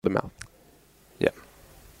the mouth. Yeah.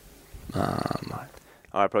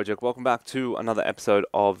 All right, Project. Welcome back to another episode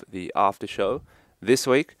of the After Show. This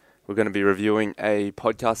week, we're going to be reviewing a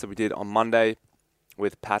podcast that we did on Monday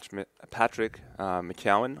with Patrick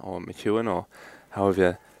McEwen, or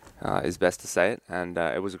however is best to say it. And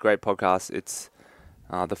it was a great podcast. It's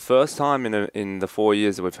the first time in the 4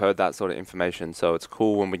 years that we've heard that sort of information. So it's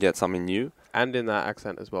cool when we get something new. And in that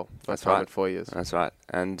accent as well. That's time right. in 4 years. That's right.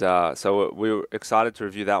 And so we were excited to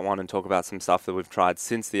review that one and talk about some stuff that we've tried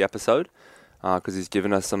since the episode, because he's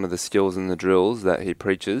given us some of the skills and the drills that he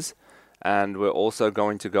preaches. And we're also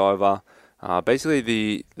going to go over basically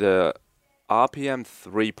the RPM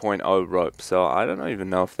 3.0 rope. So I don't even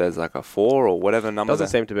know if there's like a 4 or whatever number. Doesn't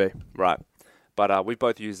seem to be. Right. But we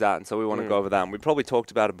both use that, and so we want to go over that. And we probably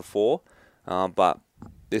talked about it before, but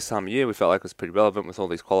this time of year we felt like it was pretty relevant with all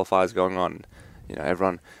these qualifiers going on. You know,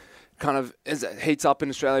 everyone kind of heats up in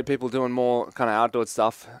Australia, people doing more kind of outdoor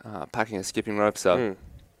stuff, packing a skipping rope. So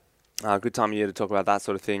good time of year to talk about that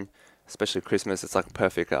sort of thing, especially Christmas. It's like a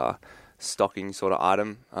perfect stocking sort of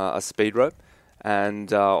item, a speed rope.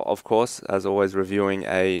 And of course, as always, reviewing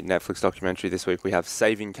a Netflix documentary this week, we have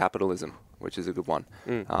Saving Capitalism, which is a good one.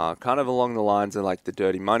 Kind of along the lines of like the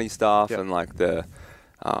dirty money stuff and like the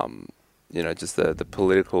just the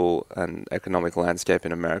political and economic landscape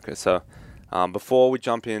in America. So before we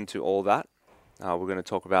jump into all that, we're going to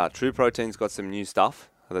talk about True Protein's got some new stuff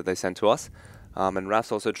that they sent to us. And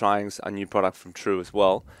Raf's also trying a new product from True as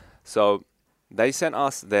well. So they sent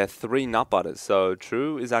us their 3 nut butters. So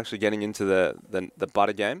True is actually getting into the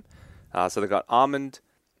butter game. So they've got almond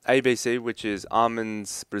ABC, which is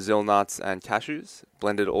almonds, Brazil nuts, and cashews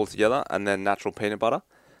blended all together, and then natural peanut butter.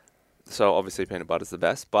 So obviously peanut butter is the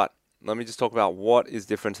best, but let me just talk about what is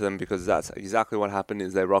different to them, because that's exactly what happened.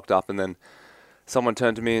 Is they rocked up and then someone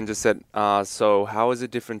turned to me and just said, so how is it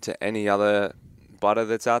different to any other butter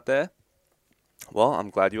that's out there? Well, I'm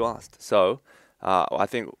glad you asked. So I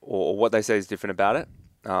think, or what they say is different about it,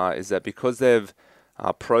 is that because they've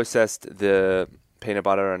processed the peanut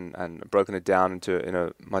butter and broken it down in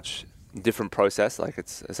a much different process, like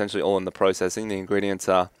it's essentially all in the processing. The ingredients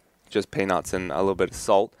are just peanuts and a little bit of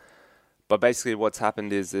salt. But basically what's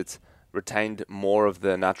happened is it's retained more of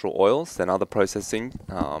the natural oils than other processes.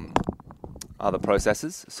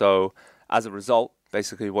 So as a result,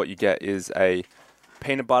 basically what you get is a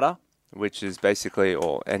peanut butter, which is basically,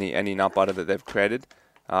 or any nut butter that they've created,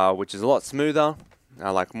 which is a lot smoother,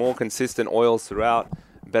 like more consistent oils throughout,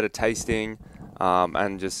 better tasting,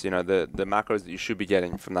 and just, the macros that you should be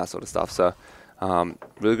getting from that sort of stuff. So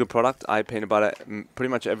really good product. I eat peanut butter pretty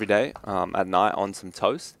much every day at night on some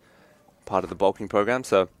toast, part of the bulking program.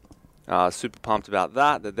 So super pumped about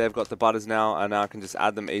that they've got the butters now, and I can just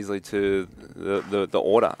add them easily to the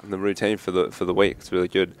order and the routine for the week. It's really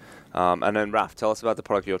good. And then Raf, tell us about the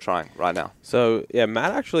product you're trying right now. So yeah,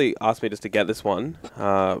 Matt actually asked me just to get this one,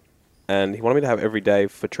 and he wanted me to have every day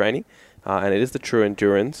for training, and it is the True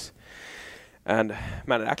Endurance. And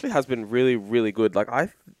man, it actually has been really, really good. Like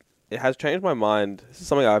it has changed my mind. This is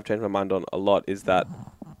something I've changed my mind on a lot, is that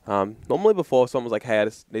normally before someone was like, hey, I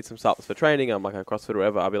just need some supplements for training, I'm like a CrossFit or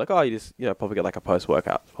whatever, I'd be like, oh, you just probably get like a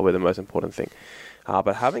post-workout, probably the most important thing.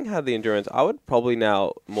 But having had the endurance, I would probably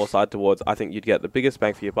now more side towards, I think you'd get the biggest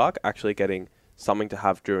bang for your buck actually getting something to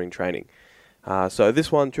have during training. So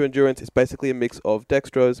this one, True Endurance, is basically a mix of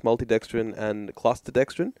dextrose, multidextrin, and cluster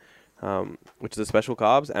dextrin, which is a special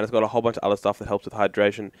carbs, and it's got a whole bunch of other stuff that helps with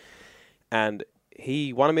hydration. And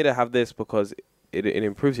he wanted me to have this because it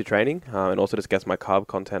improves your training, and also just gets my carb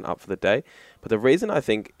content up for the day. But the reason I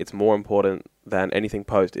think it's more important than anything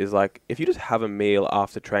post is, like, if you just have a meal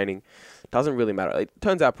after training, it doesn't really matter. It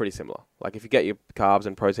turns out pretty similar. Like, if you get your carbs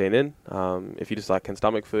and protein in, if you just like can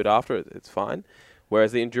stomach food after it, it's fine.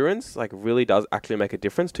 Whereas the endurance really does actually make a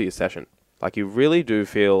difference to your session. Like, you really do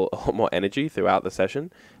feel a lot more energy throughout the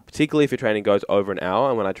session, particularly if your training goes over an hour.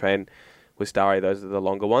 And when I train with Starry, those are the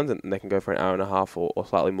longer ones, and they can go for an hour and a half or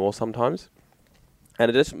slightly more sometimes. And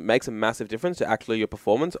it just makes a massive difference to actually your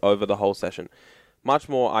performance over the whole session. Much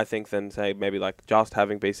more, I think, than, say, maybe like just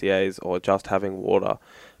having BCAAs or just having water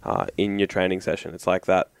in your training session. It's like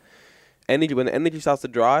that energy, when the energy starts to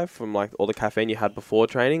drive from like all the caffeine you had before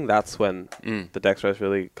training, that's when the dextrose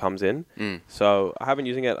really comes in. So I have been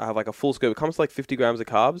using it. I have like a full scoop. It comes to like 50 grams of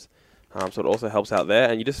carbs. So it also helps out there.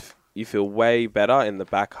 And you feel way better in the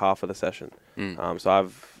back half of the session. So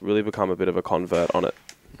I've really become a bit of a convert on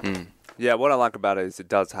it. Yeah, what I like about it is it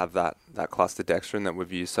does have that cluster dextrin that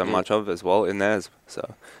we've used so much of as well in there.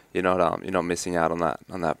 So you're not missing out on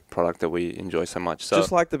that product that we enjoy so much. So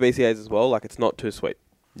just like the BCAAs as well, like it's not too sweet.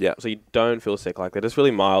 Yeah. So you don't feel sick. Like they're just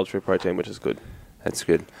really mild True Protein, which is good. That's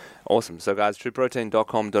good. Awesome. So, guys,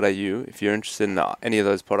 trueprotein.com.au. If you're interested in any of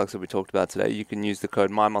those products that we talked about today, you can use the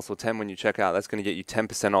code MyMuscle10 when you check out. That's going to get you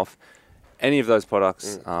 10% off any of those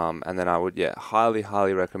products. And then I would, highly,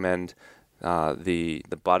 highly recommend the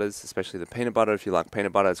butters, especially the peanut butter. If you like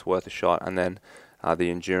peanut butter, it's worth a shot. And then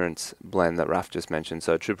the endurance blend that Raf just mentioned.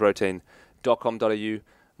 So, trueprotein.com.au,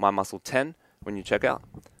 MyMuscle10 when you check out.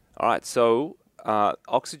 All right. So,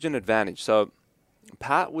 oxygen advantage. So,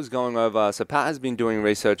 Pat was going over, so Pat has been doing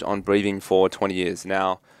research on breathing for 20 years.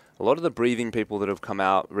 Now, a lot of the breathing people that have come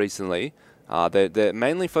out recently, they're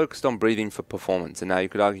mainly focused on breathing for performance. And now you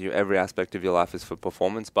could argue every aspect of your life is for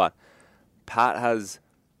performance, but Pat has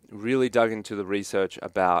really dug into the research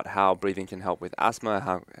about how breathing can help with asthma,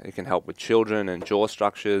 how it can help with children and jaw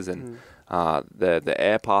structures and the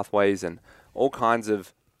air pathways and all kinds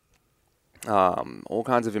of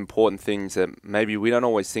important things that maybe we don't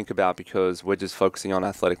always think about because we're just focusing on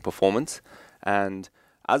athletic performance. And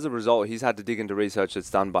as a result, he's had to dig into research that's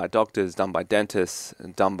done by doctors, done by dentists,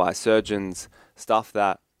 and done by surgeons, stuff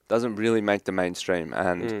that doesn't really make the mainstream.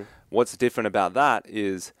 And what's different about that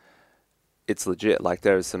is it's legit. Like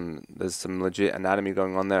there's some legit anatomy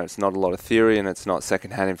going on there. It's not a lot of theory and it's not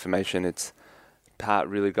secondhand information. It's Pat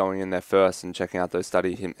really going in there first and checking out those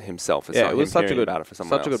studies himself. It's not it was him such a hearing about it for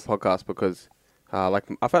someone else. a good podcast because, like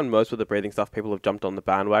I found most of the breathing stuff people have jumped on the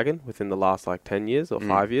bandwagon within the last 10 years or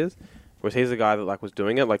 5 years, whereas he's the guy that was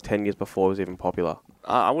doing it 10 years before it was even popular.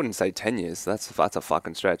 I wouldn't say 10 years. That's a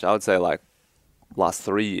fucking stretch. I would say last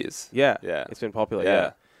 3 years. Yeah, it's been popular.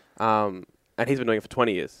 Yeah. And he's been doing it for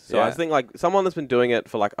 20 years. So I think someone that's been doing it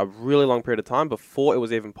for a really long period of time before it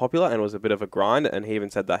was even popular and it was a bit of a grind, and he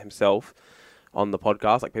even said that himself on the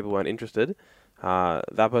podcast, people weren't interested.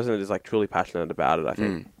 That person is truly passionate about it, I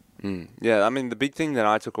think. Yeah, I mean, the big thing that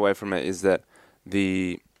I took away from it is that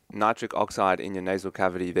the nitric oxide in your nasal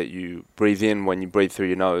cavity that you breathe in when you breathe through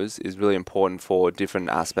your nose is really important for different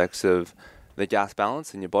aspects of the gas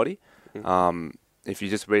balance in your body. If you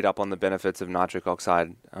just read up on the benefits of nitric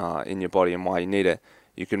oxide in your body and why you need it,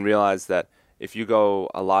 you can realize that if you go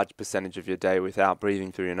a large percentage of your day without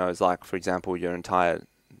breathing through your nose, like, for example, your entire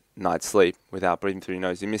night's sleep without breathing through your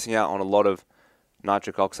nose, you're missing out on a lot of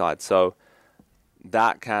nitric oxide. So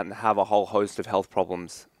that can have a whole host of health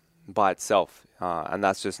problems by itself. And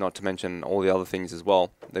that's just not to mention all the other things as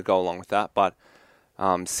well that go along with that. But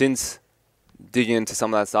since digging into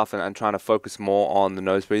some of that stuff and trying to focus more on the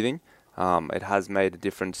nose breathing, it has made a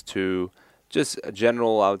difference to just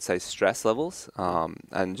general, I would say, stress levels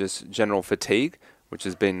and just general fatigue, which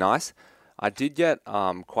has been nice. I did get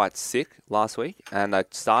quite sick last week, and I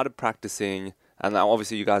started practicing, and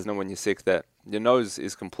obviously you guys know when you're sick that your nose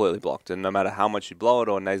is completely blocked, and no matter how much you blow it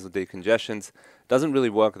or nasal decongestions, it doesn't really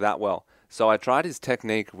work that well. So I tried his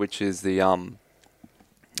technique, which is the,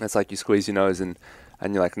 it's like you squeeze your nose and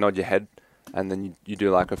you nod your head, and then you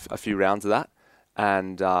do a few rounds of that.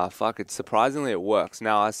 And surprisingly it works.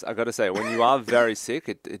 Now, I got to say, when you are very sick,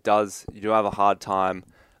 you do have a hard time.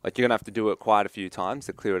 You're going to have to do it quite a few times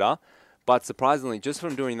to clear it up. But surprisingly, just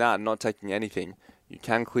from doing that and not taking anything, you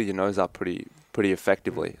can clear your nose up pretty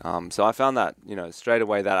effectively. So I found that, straight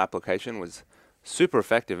away that application was super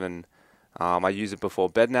effective. And I use it before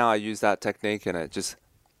bed now. I use that technique and it just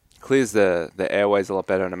clears the airways a lot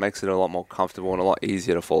better and it makes it a lot more comfortable and a lot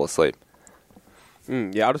easier to fall asleep.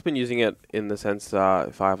 Yeah, I've just been using it in the sense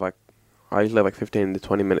if I have I usually have 15 to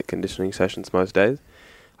 20 minute conditioning sessions most days.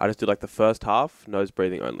 I just do the first half nose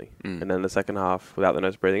breathing only, and then the second half without the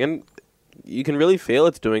nose breathing. And you can really feel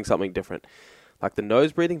it's doing something different. The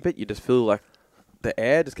nose breathing bit, you just feel the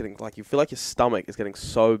air just getting you feel like your stomach is getting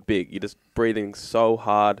so big. You're just breathing so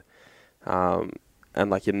hard, and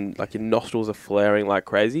your nostrils are flaring like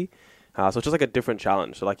crazy. So it's just a different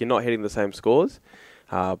challenge. So you're not hitting the same scores.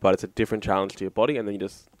 But it's a different challenge to your body, and then you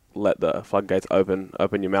just let the floodgates open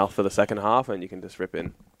your mouth for the second half, and you can just rip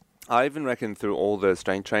in. I even reckon through all the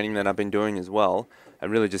strength training that I've been doing as well,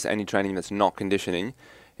 and really just any training that's not conditioning,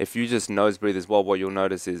 if you just nose breathe as well, what you'll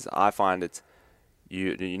notice is I find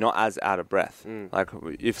you're not as out of breath.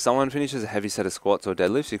 If someone finishes a heavy set of squats or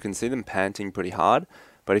deadlifts, you can see them panting pretty hard.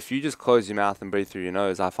 But if you just close your mouth and breathe through your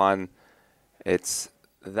nose, I find it's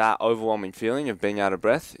that overwhelming feeling of being out of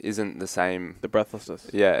breath isn't the same. The breathlessness.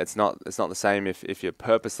 Yeah, it's not the same if you're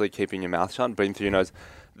purposely keeping your mouth shut and breathing through your nose.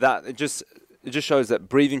 That it just shows that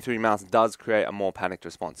breathing through your mouth does create a more panicked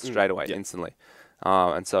response straight away, instantly.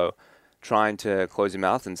 And so trying to close your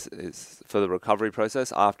mouth is for the recovery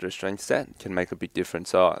process after a strength set can make a big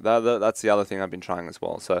difference. So that's the other thing I've been trying as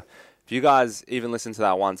well. So if you guys even listen to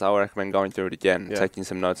that once, I would recommend going through it again, taking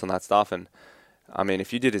some notes on that stuff. And I mean,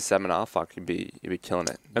 if you did his seminar, you'd be killing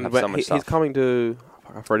it. And he's coming to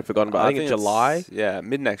I've already forgotten, but I think it's July. Yeah,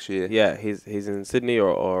 mid next year. Yeah, he's in Sydney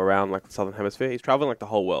or around like the Southern Hemisphere. He's traveling like the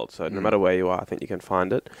whole world, so no matter where you are, I think you can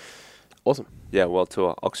find it. Awesome. Yeah, World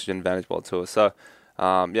Tour, Oxygen Advantage World Tour. So,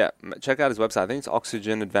 check out his website. I think it's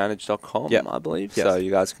oxygenadvantage.com, I believe. Yes. So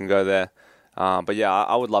you guys can go there. But yeah,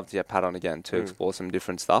 I would love to get Pat on again to explore some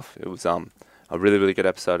different stuff. It was a really, really good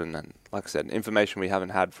episode, and like I said, information we haven't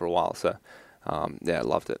had for a while. So, I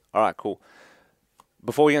loved it. All right, cool.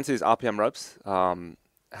 Before we get into these RPM ropes,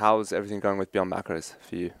 how's everything going with Beyond Macros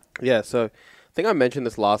for you? Yeah, so I think I mentioned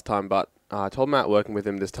this last time, but I told Matt working with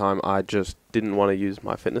him this time I just didn't want to use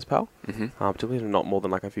my fitness pal, particularly not more than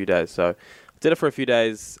like a few days. So I did it for a few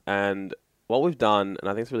days, and what we've done, and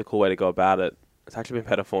I think it's a really cool way to go about it, it's actually been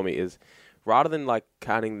better for me, is rather than like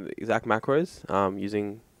counting the exact macros,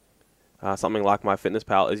 using something like my fitness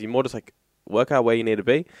pal, is you more just like work out where you need to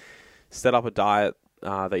be, set up a diet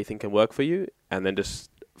that you think can work for you, and then just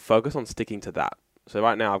focus on sticking to that. So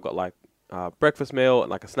right now I've got like breakfast meal, and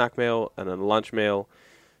like a snack meal, and then a lunch meal,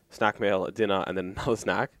 snack meal, a dinner, and then another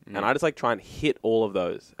snack. And I just like try and hit all of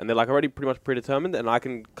those. And they're like already pretty much predetermined, and I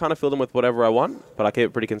can kind of fill them with whatever I want, but I keep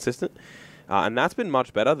it pretty consistent. And that's been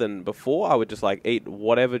much better than before. I would just like eat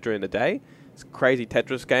whatever during the day. It's a crazy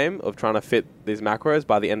Tetris game of trying to fit these macros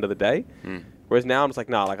by the end of the day. Whereas now I'm just like,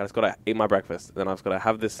 nah, like I just got to eat my breakfast. Then I've just got to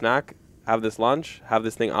have this snack, have this lunch, have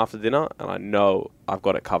this thing after dinner, and I know I've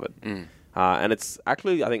got it covered. And it's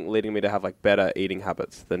actually, I think, leading me to have like better eating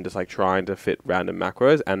habits than just like trying to fit random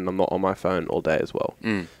macros, and I'm not on my phone all day as well.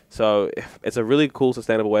 So it's a really cool,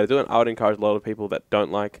 sustainable way to do it. I would encourage a lot of people that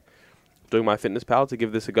don't like doing my fitness pal to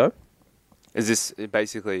give this a go. Is this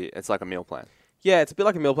basically, it's like a meal plan? Yeah, it's a bit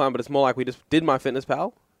like a meal plan, but it's more like we just did my fitness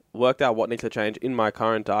pal, worked out what needs to change in my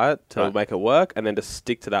current diet to make it work, and then just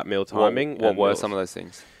stick to that meal timing. What were some of those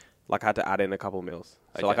things? Like I had to add in a couple of meals.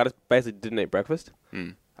 So like I just basically didn't eat breakfast.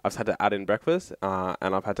 I've just had to add in breakfast,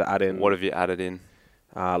 and I've had to add in... What have you added in?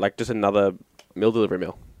 Like just another meal delivery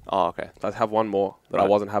meal. Oh, okay. So I have one more that I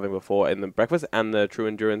wasn't having before in the breakfast and the true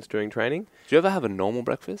endurance during training. Do you ever have a normal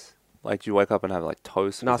breakfast? Like, do you wake up and have like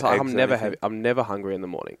toast? No, so I'm never hungry in the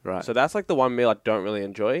morning. Right. So that's like the one meal I don't really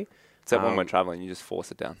enjoy. Except when we're traveling, you just force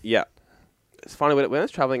it down. Yeah. It's funny, when I was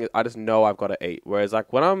traveling, I just know I've got to eat. Whereas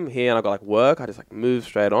like when I'm here and I've got like work, I just like move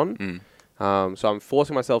straight on. So I'm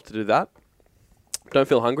forcing myself to do that. Don't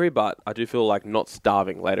feel hungry, but I do feel like not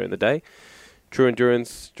starving later in the day. True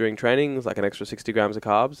endurance during training is like an extra 60 grams of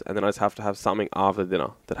carbs, and then I just have to have something after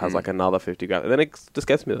dinner that has like another 50 grams, and then it just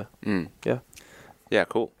gets me there. Yeah. Yeah,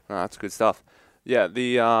 cool. No, that's good stuff. Yeah,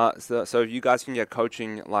 so you guys can get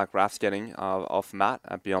coaching like Raf's getting off Matt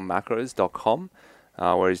at beyondmacros.com,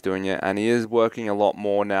 where he's doing it, and he is working a lot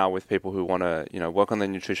more now with people who want to work on their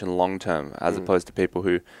nutrition long term, as opposed to people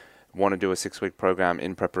who want to do a 6-week program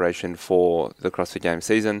in preparation for the CrossFit Games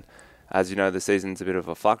season. As you know, the season's a bit of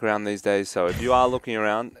a fuck around these days. So if you are looking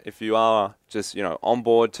around, if you are just, on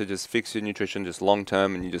board to just fix your nutrition just long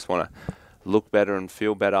term, and you just want to look better and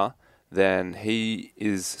feel better, then he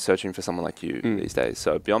is searching for someone like you these days.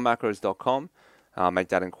 So beyondmacros.com, make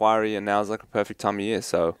that inquiry, and now's like a perfect time of year.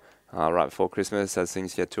 So right before Christmas, as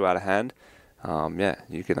things get too out of hand,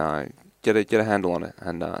 you can get a handle on it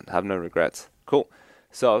and have no regrets. Cool.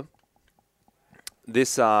 So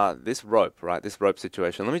this rope, right? This rope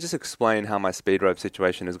situation. Let me just explain how my speed rope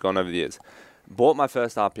situation has gone over the years. Bought my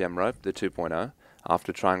first RPM rope, the 2.0,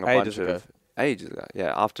 after trying ages ago.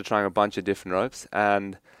 Yeah, after trying a bunch of different ropes,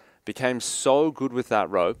 and became so good with that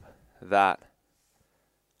rope that,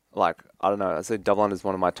 like, I don't know, I'd say double under is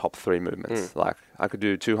one of my top 3 movements. Like, I could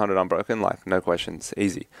do 200 unbroken, like, no questions,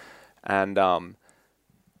 easy. And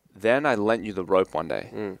then I lent you the rope one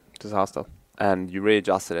day. Disaster. And you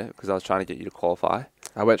readjusted it because I was trying to get you to qualify.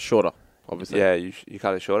 I went shorter, obviously. Yeah, you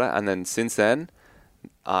cut it shorter. And then since then,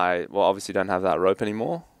 I obviously don't have that rope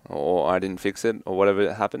anymore, or I didn't fix it, or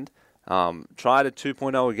whatever happened. Tried a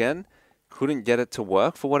 2.0 again. Couldn't get it to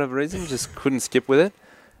work for whatever reason. Just couldn't skip with it.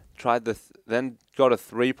 Tried then got a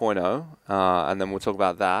 3.0, and then we'll talk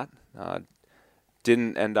about that.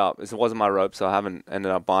 Didn't end up. It wasn't my rope, so I haven't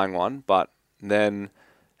ended up buying one. But then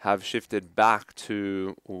have shifted back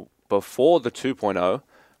to before the 2.0,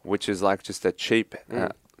 which is like just a cheap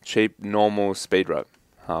normal speed rope,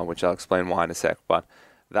 which I'll explain why in a sec. But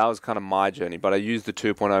that was kind of my journey. But I used the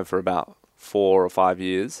 2.0 for about 4 or 5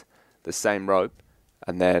 years, the same rope,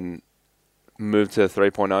 and then moved to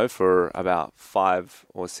 3.0 for about 5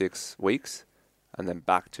 or 6 weeks, and then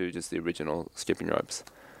back to just the original skipping ropes.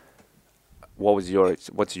 What's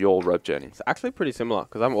your rope journey? It's actually pretty similar,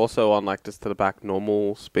 because I'm also on like just to the back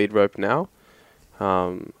normal speed rope now.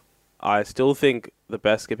 I still think the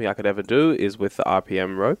best skipping I could ever do is with the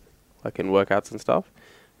RPM rope, like in workouts and stuff.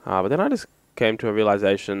 But then I just came to a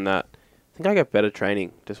realization that I think I get better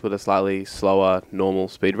training just with a slightly slower normal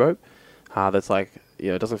speed rope. That's like,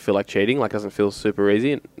 it doesn't feel like cheating, like doesn't feel super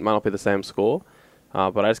easy. It might not be the same score,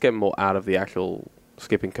 but I just get more out of the actual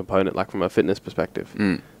skipping component, like from a fitness perspective.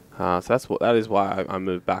 So that is why I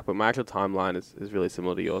moved back. But my actual timeline is really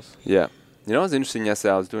similar to yours. Yeah. You know what was interesting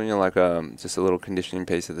yesterday? I was doing just a little conditioning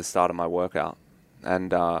piece at the start of my workout.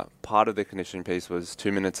 And part of the conditioning piece was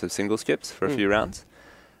 2 minutes of single skips for a few rounds.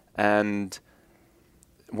 And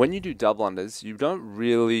when you do double unders, you don't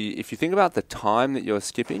really, if you think about the time that you're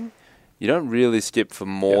skipping, you don't really skip for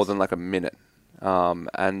more than like a minute.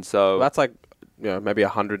 And so... Well, that's like, maybe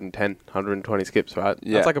 110, 120 skips, right?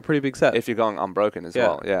 Yeah. That's like a pretty big set. If you're going unbroken as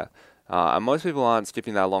well, yeah. And most people aren't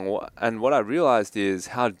skipping that long. And what I realized is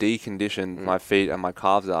how deconditioned my feet and my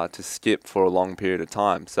calves are to skip for a long period of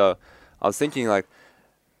time. So I was thinking like,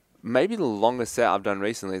 maybe the longest set I've done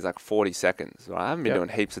recently is like 40 seconds. Right? I haven't been doing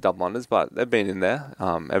heaps of double unders, but they've been in there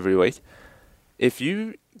every week. If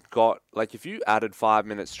you added 5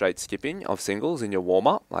 minutes straight skipping of singles in your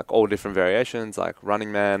warm-up, like all different variations, like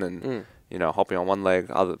running man and, hopping on one leg,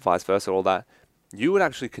 other vice versa, all that, you would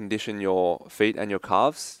actually condition your feet and your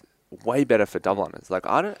calves way better for double unders. Like,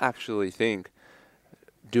 I don't actually think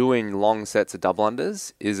doing long sets of double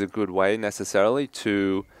unders is a good way necessarily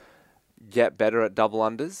to get better at double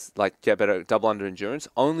unders, like get better at double under endurance,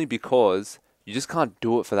 only because you just can't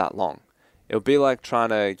do it for that long. It would be like trying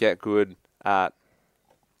to get good at,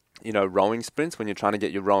 rowing sprints when you're trying to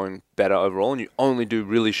get your rowing better overall and you only do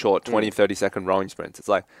really short 20, 30-second rowing sprints. It's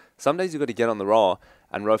like some days you've got to get on the rower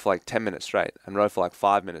and row for like 10 minutes straight and row for like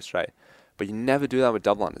 5 minutes straight. But you never do that with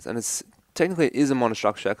double unders. And technically it is a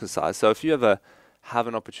monostructure exercise. So if you ever have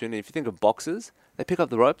an opportunity, if you think of boxers, they pick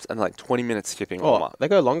up the ropes and like 20 minutes skipping. They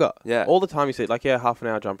go longer. Yeah. All the time you see, like, half an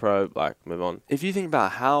hour jump rope, like, move on. If you think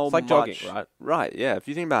about how it's like much... jogging, right? Right, yeah. If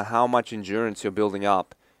you think about how much endurance you're building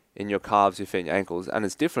up in your calves, your feet, and your ankles, and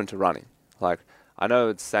it's different to running. Like, I know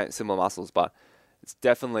it's similar muscles, but it's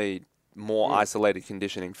definitely more isolated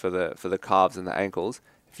conditioning for the calves and the ankles.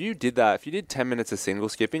 If you did 10 minutes of single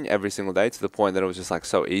skipping every single day to the point that it was just like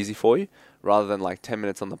so easy for you, rather than like 10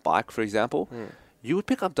 minutes on the bike, for example, you would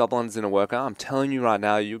pick up double unders in a workout. I'm telling you right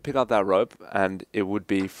now, you would pick up that rope and it would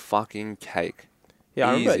be fucking cake.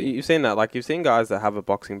 Yeah, Easy. I remember you've seen that. Like, you've seen guys that have a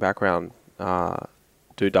boxing background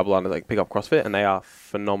do double unders, like pick up CrossFit, and they are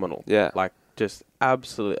phenomenal. Yeah. Like, just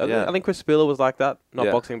absolutely. Yeah. I think Chris Spiller was like that.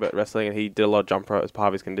 Not boxing, but wrestling, and he did a lot of jump rope as part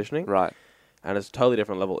of his conditioning. Right. And it's a totally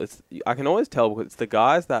different level. I can always tell because it's the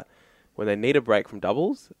guys that when they need a break from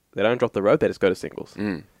doubles, they don't drop the rope, they just go to singles.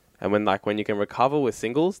 And when you can recover with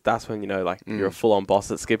singles, that's when you're a full on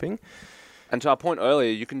boss at skipping. And to our point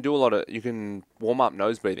earlier, you can warm up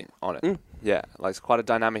nose breathing on it. Yeah, like it's quite a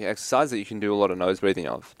dynamic exercise that you can do a lot of nose breathing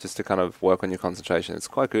of, just to kind of work on your concentration. It's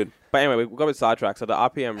quite good. But anyway, we got a bit sidetracked. So the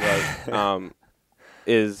RPM rope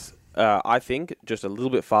is, I think, just a little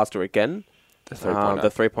bit faster again. The 3.0. The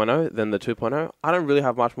 3.0 than the 2.0. I don't really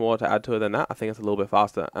have much more to add to it than that. I think it's a little bit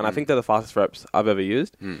faster. And I think they're the fastest ropes I've ever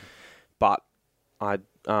used. But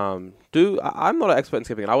I'm not an expert in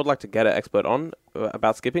skipping, and I would like to get an expert on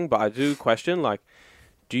about skipping, but I do question, like,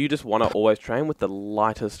 do you just want to always train with the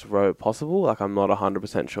lightest rope possible? Like, I'm not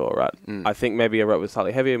 100% sure, right? I think maybe a rope with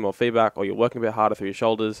slightly heavier, more feedback, or you're working a bit harder through your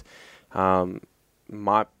shoulders,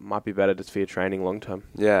 might be better just for your training long term.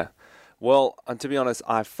 Yeah. Well, and to be honest,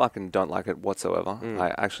 I fucking don't like it whatsoever.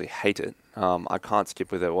 I actually hate it. I can't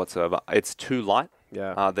skip with it whatsoever. It's too light.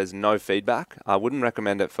 Yeah. There's no feedback. I wouldn't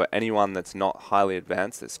recommend it for anyone that's not highly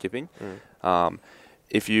advanced at skipping.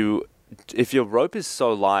 If your rope is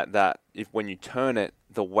so light that when you turn it,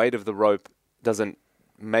 the weight of the rope doesn't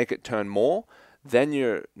make it turn more, then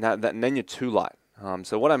you're too light.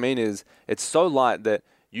 So what I mean is, it's so light that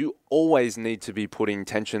you always need to be putting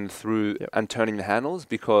tension through and turning the handles,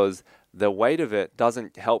 because the weight of it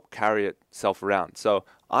doesn't help carry itself around. So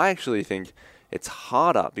I actually think it's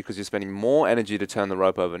harder because you're spending more energy to turn the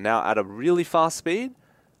rope over. Now, at a really fast speed,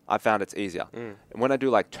 I found it's easier. And when I do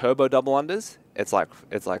like turbo double unders, it's like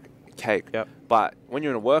cake. Yep. But when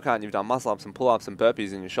you're in a workout and you've done muscle ups and pull ups and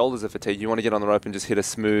burpees and your shoulders are fatigued, you want to get on the rope and just hit a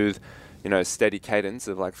smooth, steady cadence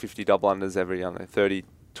of like 50 double unders every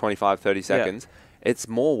 30 seconds. It's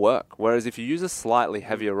more work. Whereas if you use a slightly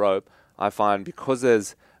heavier rope, I find because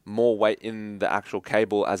there's more weight in the actual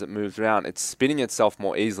cable as it moves around, it's spinning itself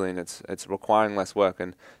more easily and it's requiring less work.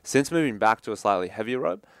 And since moving back to a slightly heavier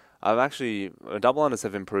rope, double unders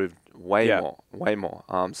have improved way more.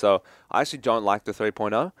 So I actually don't like the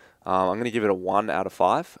 3.0. I'm going to give it a 1 out of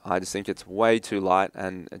 5. I just think it's way too light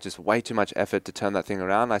and just way too much effort to turn that thing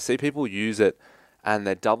around. I see people use it and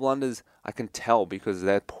their double unders, I can tell because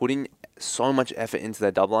they're putting so much effort into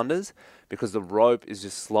their double unders, because the rope is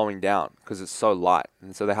just slowing down because it's so light.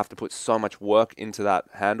 And so they have to put so much work into that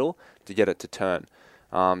handle to get it to turn.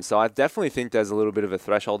 So I definitely think there's a little bit of a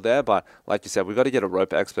threshold there, but like you said, we've got to get a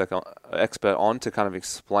rope expert on to kind of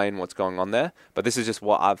explain what's going on there. But this is just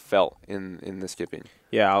what I've felt in the skipping.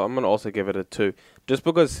 Yeah, I'm going to also give it a 2. Just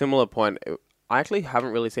because, similar point, I actually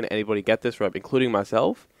haven't really seen anybody get this rope, including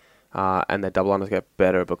myself, and their double unders get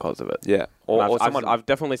better because of it. Yeah. I've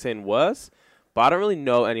definitely seen worse, but I don't really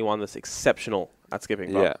know anyone that's exceptional at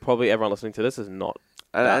skipping. But probably everyone listening to this is not.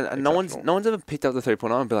 And no one's ever picked up the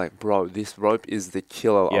 3.0 and be like, bro, this rope is the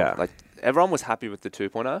killer. Yeah. Like, everyone was happy with the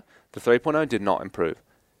 2.0. The 3.0 did not improve.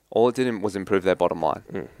 All it did was improve their bottom line.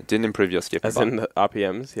 It didn't improve your skipping. As in the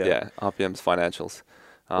RPMs, yeah. Yeah, RPMs, financials.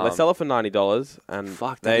 Well, they sell it for $90, and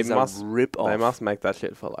that must rip off. They must make that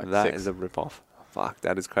shit for like that 6. Is a rip off. Fuck,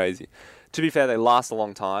 that is crazy. To be fair, they last a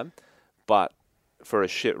long time, but for a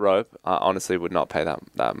shit rope, I honestly would not pay that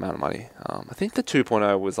amount of money. I think the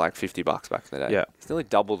 2.0 was like $50 back in the day. Yeah. It's nearly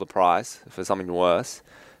double the price for something worse.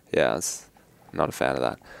 Yeah, I'm not a fan of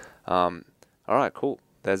that. All right, cool.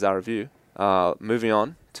 There's our review. Moving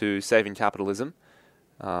on to Saving Capitalism,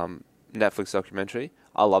 Netflix documentary.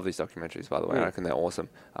 I love these documentaries, by the way. I reckon they're awesome.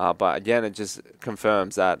 But again, it just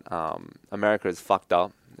confirms that America is fucked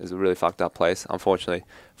up. It's a really fucked up place. Unfortunately,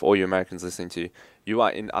 for all you Americans listening to, you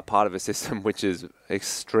are in a part of a system which is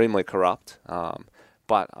extremely corrupt.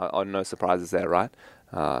 But no surprises there, right?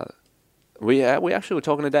 We actually were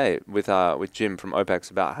talking today with Jim from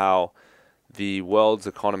OPEX about how the world's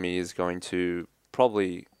economy is going to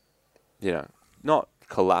probably, not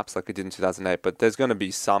collapse like it did in 2008, but there's going to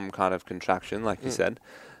be some kind of contraction, like you said.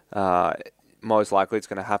 Most likely it's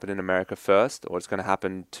going to happen in America first, or it's going to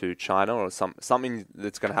happen to China, or something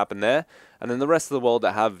that's going to happen there. And then the rest of the world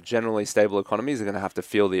that have generally stable economies are going to have to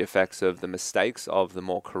feel the effects of the mistakes of the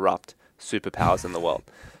more corrupt superpowers in the world.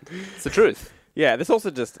 It's the truth. Yeah, this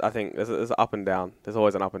also just, I think, there's up and down. There's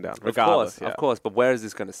always an up and down, regardless. Of course. But where is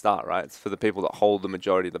this going to start, right? It's for the people that hold the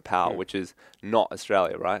majority of the power, which is not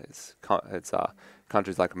Australia, right? It's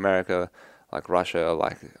countries like America, like Russia,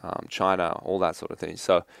 like China, all that sort of thing.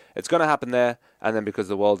 So it's going to happen there, and then because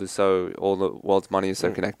all the world's money is so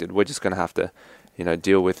connected, we're just going to have to,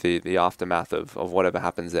 deal with the aftermath of whatever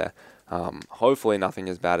happens there. Hopefully nothing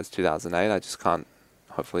as bad as 2008. I just can't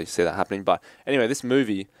hopefully see that happening. But anyway, this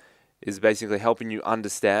movie is basically helping you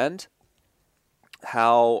understand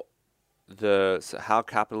how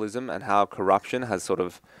capitalism and how corruption has sort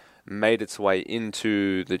of made its way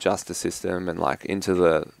into the justice system and like into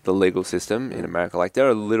the legal system in America. Like there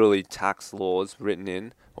are literally tax laws written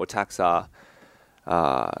in, or tax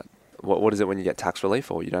what is it when you get tax relief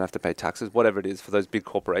or you don't have to pay taxes, whatever it is for those big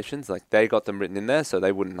corporations. Like they got them written in there so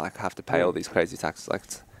they wouldn't like have to pay all these crazy taxes. Like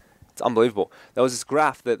it's unbelievable. There was this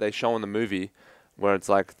graph that they show in the movie where it's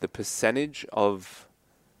like the percentage of,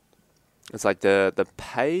 it's like the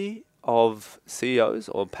pay of CEOs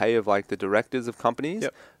or pay of like the directors of companies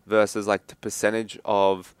versus like the percentage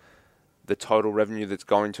of the total revenue that's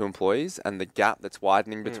going to employees, and the gap that's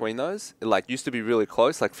widening between those. It like used to be really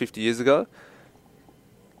close like 50 years ago.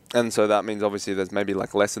 And so that means obviously there's maybe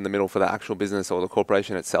like less in the middle for the actual business or the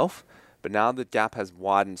corporation itself. But now the gap has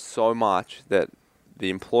widened so much that the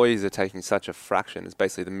employees are taking such a fraction. It's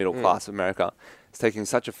basically the middle class of America. It's taking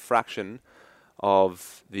such a fraction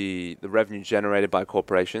of the revenue generated by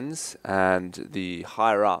corporations, and the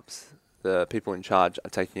higher ups, the people in charge, are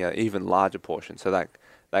taking an even larger portion. So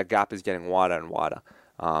that gap is getting wider and wider,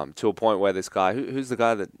 to a point where this guy, who's the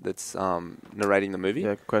guy that's narrating the movie?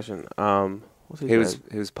 Yeah, good question. What's his name?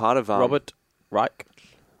 He was part of Robert Reich.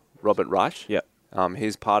 Robert Reich. Yeah.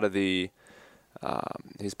 He's part of the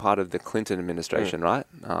Clinton administration, right?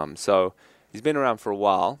 So he's been around for a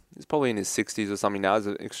while. He's probably in his 60s or something now. He's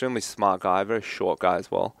an extremely smart guy, very short guy as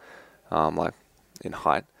well, like in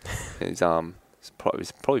height. He's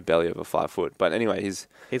probably barely over 5 foot. But anyway, he's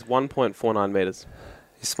 1.49 meters.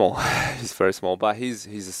 He's small. He's very small, but he's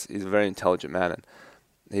a very intelligent man, and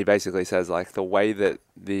he basically says like the way that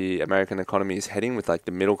the American economy is heading with like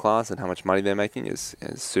the middle class and how much money they're making is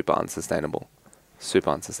super unsustainable.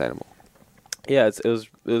 Super unsustainable. Yeah, it was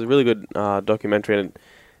a really good documentary, and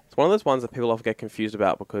it's one of those ones that people often get confused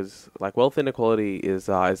about because like wealth inequality is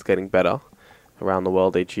getting better around the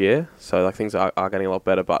world each year. So like things are getting a lot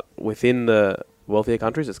better, but within the wealthier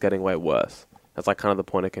countries, it's getting way worse. That's like kind of the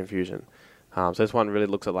point of confusion. So this one really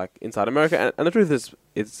looks at like inside America, and the truth is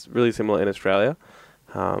it's really similar in Australia,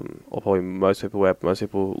 or probably most people where most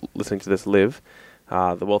people listening to this live.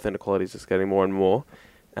 The wealth inequality is just getting more and more,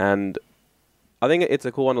 and I think it's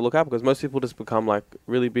a cool one to look at because most people just become like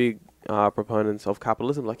really big proponents of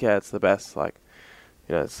capitalism. Like, yeah, it's the best. Like,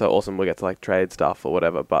 it's so awesome we get to like trade stuff or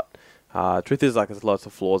whatever. But Truth is, like, there's lots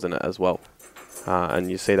of flaws in it as well. And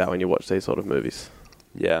you see that when you watch these sort of movies.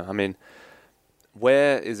 Yeah, I mean,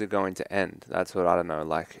 where is it going to end? That's what I don't know.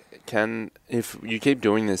 Like, if you keep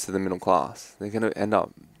doing this to the middle class, they're going to end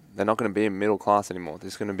up, they're not going to be in middle class anymore.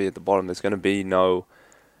 There's going to be at the bottom. There's going to be no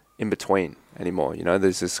in between anymore. You know,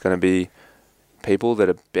 there's just going to be people that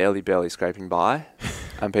are barely scraping by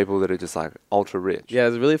and people that are just like ultra rich. Yeah,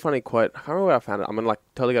 there's a really funny quote. I can't remember where I found it. I'm going to like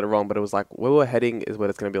totally get it wrong, but it was like, where we're heading is where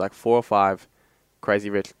it's going to be like 4 or 5 crazy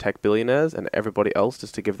rich tech billionaires and everybody else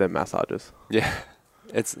just to give them massages. Yeah.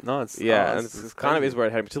 It's kind of is where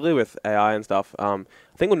it headed, particularly with AI and stuff. I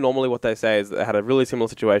think normally what they say is that they had a really similar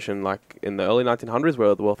situation like in the early 1900s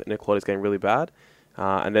where the wealth inequality is getting really bad.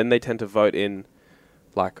 And then they tend to vote in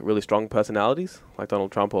like really strong personalities like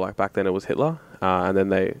Donald Trump, or like back then it was Hitler. And then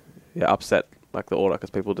they upset like the order because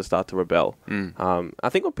people just start to rebel. I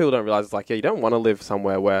think what people don't realize is like, you don't want to live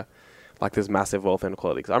somewhere where like there's massive wealth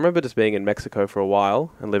inequality. Because I remember just being in Mexico for a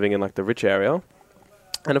while and living in like the rich area.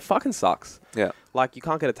 And it fucking sucks. Yeah. Like, you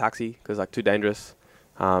can't get a taxi because, like, too dangerous.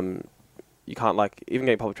 You can't, like, even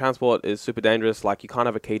getting public transport is super dangerous. Like, you can't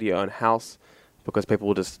have a key to your own house because people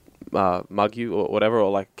will just mug you or whatever,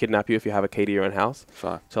 or, like, kidnap you if you have a key to your own house.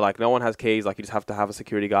 Fine. So, like, no one has keys. Like, you just have to have a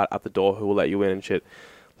security guard at the door who will let you in and shit.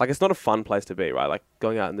 Like, it's not a fun place to be, right? Like,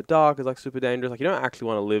 going out in the dark is, like, super dangerous. Like, you don't actually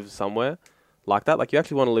want to live somewhere like that. Like, you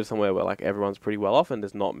actually want to live somewhere where, like, everyone's pretty well off and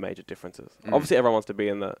there's not major differences. Obviously, everyone wants to be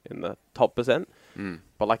in the top percent.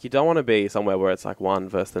 But, like, you don't want to be somewhere where it's, like, 1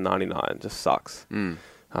 versus the 99. It just sucks.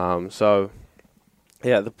 So,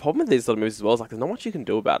 yeah, the problem with these sort of movies as well is, like, there's not much you can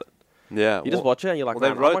do about it. Yeah. You just watch it and you're like,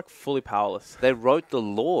 man, I'm, like, fully powerless. They wrote the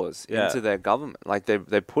laws into their government. Like,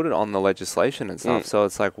 they put it on the legislation and stuff. So,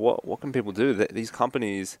 it's like, what can people do? These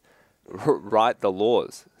companies write the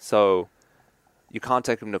laws. So, you can't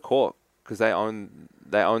take them to court because they own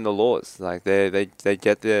the laws. Like, they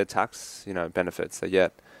get their tax, benefits.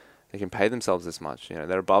 They can pay themselves this much.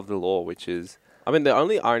 They're above the law, which is... I mean, the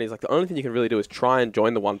only irony is, like, the only thing you can really do is try and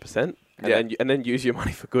join the 1% and then use your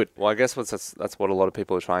money for good. Well, I guess that's what a lot of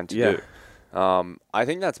people are trying to do. I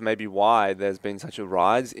think that's maybe why there's been such a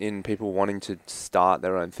rise in people wanting to start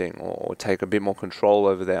their own thing or take a bit more control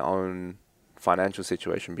over their own financial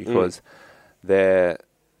situation because they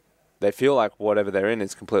feel like whatever they're in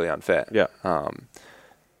is completely unfair. Yeah.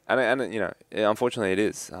 And unfortunately it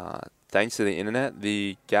is. Thanks to the internet,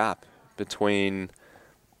 the gap between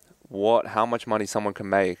how much money someone can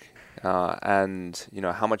make and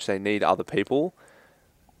how much they need other people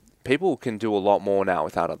can do a lot more now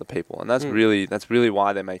without other people, and that's really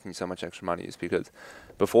why they're making so much extra money, is because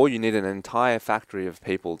before you needed an entire factory of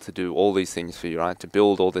people to do all these things for you, right, to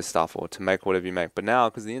build all this stuff or to make whatever you make. But now,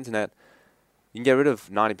 because of the internet, you can get rid of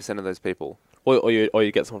 90% of those people, or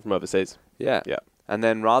you get someone from overseas. Yeah. And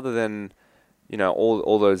then rather than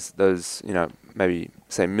all those maybe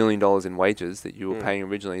say $1 million in wages that you were paying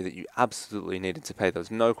originally that you absolutely needed to pay those,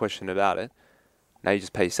 no question about it, now you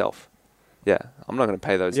just pay yourself. Yeah, I'm not going to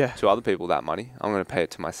pay those to other people that money. I'm going to pay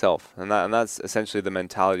it to myself. And that's essentially the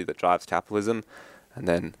mentality that drives capitalism. And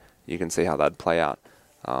then you can see how that'd play out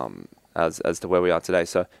as to where we are today.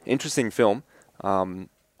 So, interesting film. I'm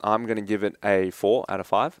going to give it a 4 out of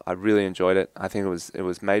 5. I really enjoyed it. I think it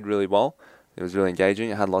was made really well. It was really engaging.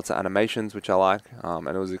 It had lots of animations, which I like, and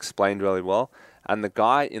it was explained really well. And the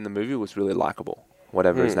guy in the movie was really likable,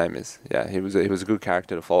 whatever his name is. Yeah, he was a good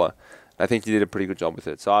character to follow. I think he did a pretty good job with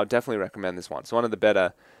it. So I would definitely recommend this one. It's one of the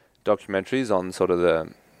better documentaries on sort of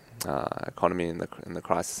the economy and the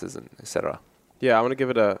crises and etc. Yeah, I'm going to give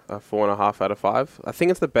it a 4.5 out of 5. I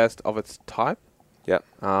think it's the best of its type. Yep.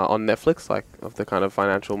 On Netflix, like of the kind of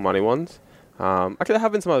financial money ones. Actually, there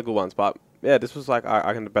have been some other good ones, but yeah, this was like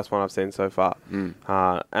I think the best one I've seen so far.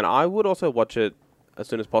 And I would also watch it as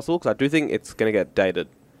soon as possible because I do think it's going to get dated.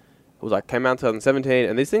 It was like came out in 2017,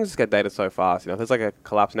 and these things just get dated so fast. If there's like a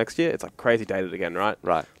collapse next year, it's like crazy dated again, right?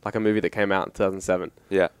 Right. Like a movie that came out in 2007.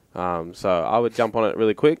 Yeah. So I would jump on it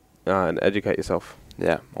really quick and educate yourself.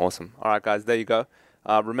 Yeah, awesome. All right, guys, there you go.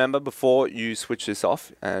 Remember, before you switch this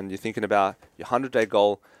off and you're thinking about your 100-day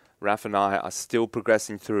goal, Raf and I are still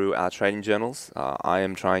progressing through our training journals. I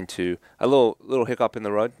am trying to... A little hiccup in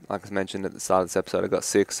the road. Like I mentioned at the start of this episode, I got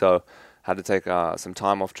sick, so had to take some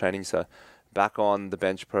time off training. So back on the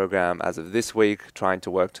bench program as of this week, trying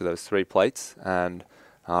to work to those 3 plates. And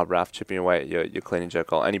Raf chipping away at your clean and jerk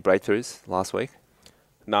goal. Any breakthroughs last week?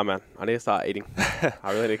 Nah, man. I need to start eating.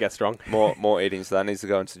 I really need to get strong. More eating, so that needs to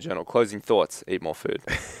go into the journal. Closing thoughts, eat more food.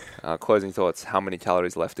 Closing thoughts, how many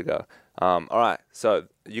calories left to go. All right, so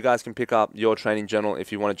you guys can pick up your training journal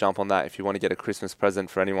if you want to jump on that, if you want to get a Christmas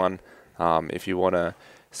present for anyone, if you want to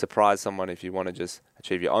surprise someone, if you want to just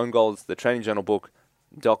achieve your own goals. The training journal book,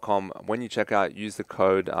 trainingsjournalbook.com. When you check out, use the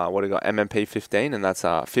code, what do you got, MMP15, and that's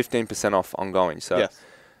 15% off ongoing. So Yes.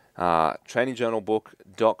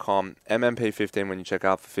 trainingsjournalbook.com, MMP15 when you check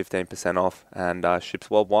out for 15% off, and ships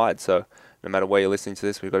worldwide. So no matter where you're listening to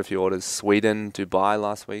this, we've got a few orders. Sweden, Dubai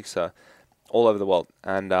last week, so all over the world.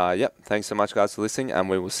 And thanks so much, guys, for listening, and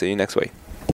we will see you next week.